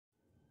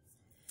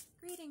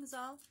Greetings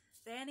all,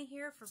 Vanna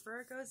here for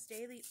Virgo's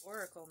Daily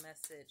Oracle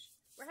Message.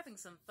 We're having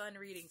some fun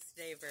readings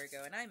today,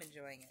 Virgo, and I'm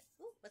enjoying it.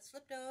 Ooh, what's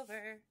flipped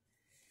over?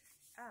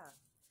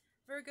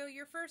 Virgo,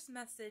 your first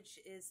message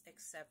is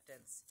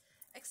acceptance.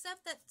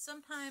 Accept that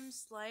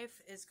sometimes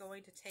life is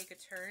going to take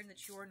a turn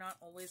that you are not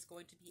always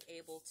going to be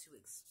able to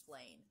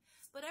explain.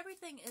 But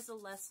everything is a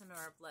lesson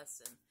or a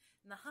blessing.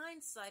 And the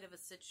hindsight of a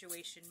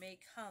situation may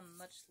come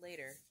much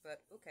later,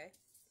 but okay.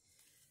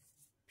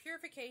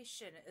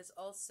 Purification is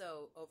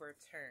also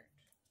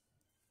overturned.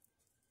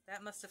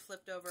 That must have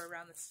flipped over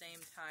around the same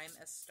time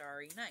as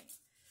Starry Night.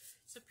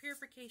 So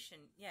purification,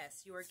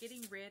 yes, you are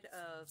getting rid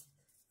of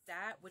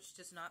that which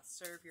does not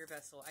serve your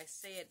vessel. I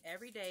say it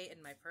every day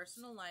in my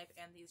personal life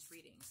and these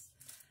readings.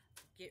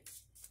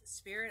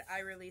 Spirit,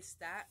 I release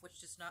that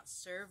which does not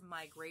serve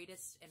my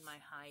greatest and my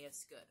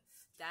highest good.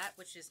 That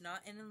which is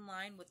not in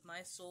line with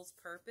my soul's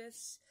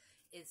purpose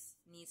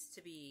needs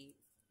to be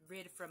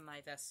rid from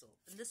my vessel.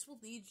 And this will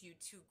lead you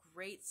to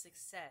great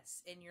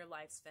success in your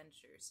life's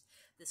ventures.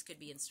 This could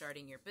be in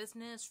starting your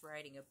business,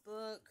 writing a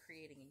book,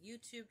 creating a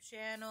YouTube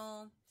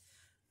channel,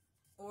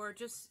 or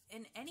just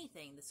in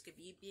anything. This could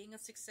be being a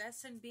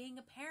success in being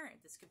a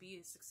parent. This could be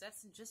a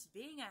success in just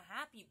being a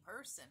happy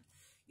person.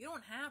 You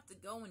don't have to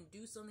go and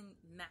do something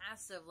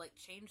massive like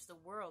change the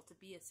world to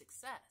be a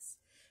success.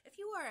 If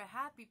you are a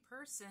happy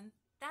person,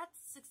 that's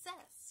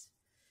success.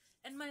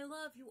 And my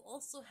love, you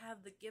also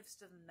have the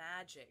gifts of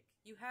magic.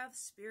 You have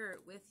spirit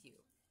with you.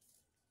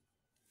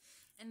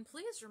 And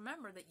please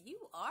remember that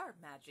you are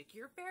magic.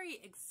 Your very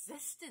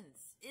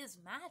existence is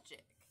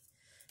magic.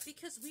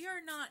 Because we are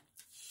not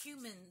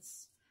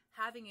humans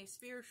having a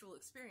spiritual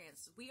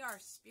experience. We are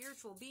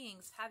spiritual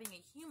beings having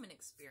a human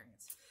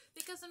experience.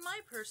 Because in my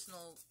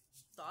personal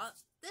thought,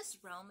 this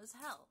realm is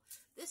hell.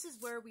 This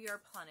is where we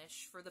are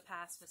punished for the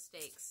past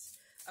mistakes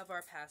of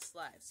our past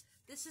lives.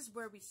 This is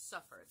where we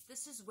suffer.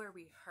 This is where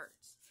we hurt.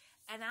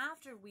 And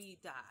after we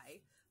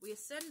die, we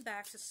ascend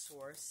back to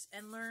source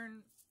and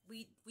learn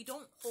we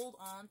don't hold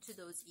on to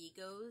those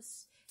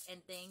egos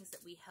and things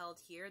that we held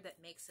here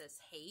that makes us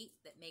hate,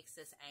 that makes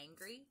us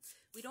angry.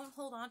 We don't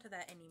hold on to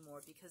that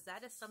anymore because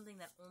that is something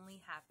that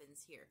only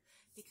happens here.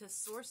 Because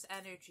source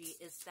energy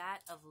is that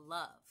of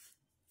love.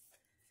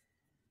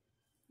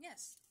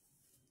 Yes.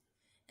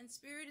 And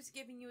Spirit is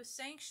giving you a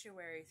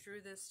sanctuary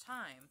through this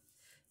time,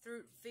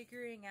 through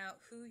figuring out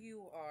who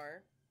you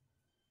are.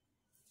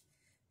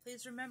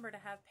 Please remember to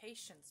have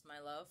patience, my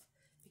love,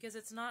 because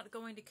it's not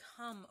going to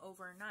come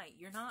overnight.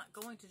 You're not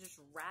going to just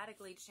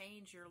radically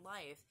change your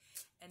life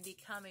and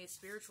become a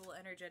spiritual,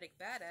 energetic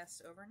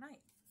badass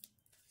overnight.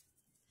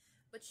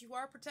 But you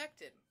are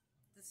protected.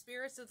 The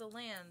spirits of the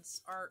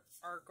lands are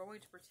going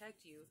to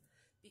protect you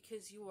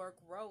because you are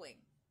growing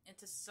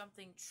into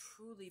something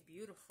truly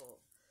beautiful.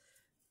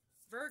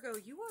 Virgo,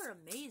 you are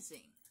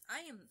amazing.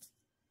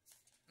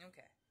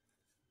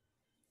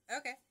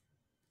 Okay.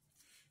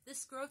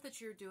 This growth that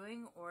you're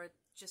doing, or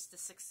just the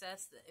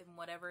success in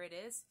whatever it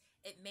is,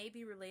 it may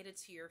be related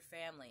to your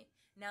family.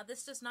 Now,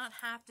 this does not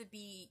have to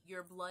be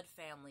your blood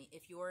family.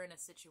 If you're in a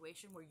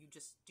situation where you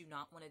just do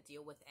not want to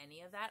deal with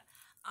any of that,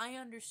 I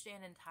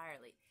understand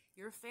entirely.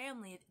 Your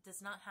family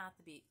does not have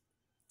to be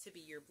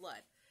your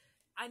blood.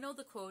 I know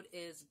the quote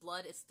is,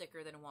 blood is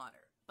thicker than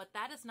water, but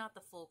that is not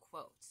the full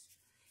quote.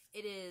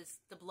 It is,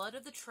 the blood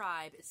of the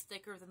tribe is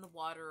thicker than the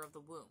water of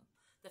the womb.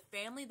 The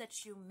family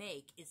that you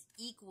make is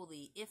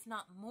equally, if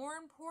not more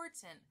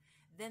important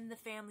than the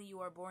family you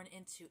are born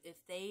into if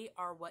they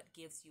are what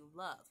gives you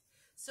love.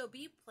 So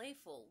be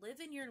playful, live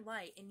in your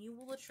light, and you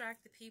will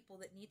attract the people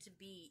that need to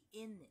be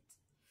in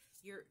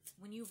it.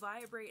 When you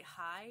vibrate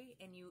high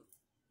and you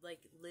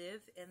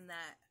live in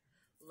that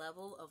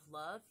level of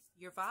love,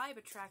 your vibe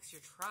attracts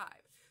your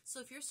tribe. So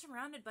if you're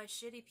surrounded by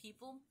shitty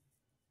people,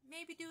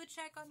 maybe do a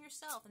check on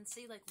yourself and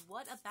see,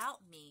 what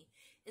about me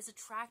is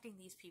attracting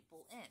these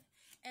people in?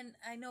 And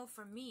I know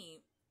for me,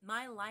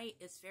 my light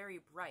is very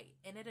bright,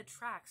 and it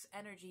attracts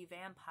energy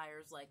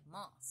vampires like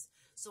moths.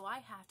 So I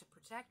have to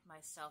protect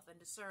myself and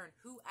discern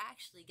who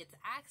actually gets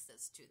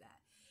access to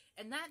that.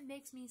 And that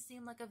makes me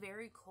seem like a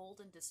very cold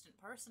and distant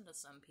person to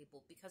some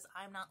people because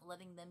I'm not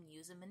letting them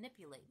use and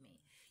manipulate me.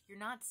 You're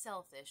not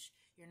selfish.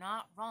 You're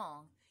not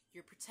wrong.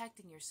 You're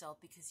protecting yourself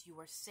because you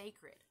are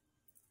sacred.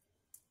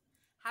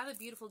 Have a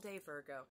beautiful day, Virgo.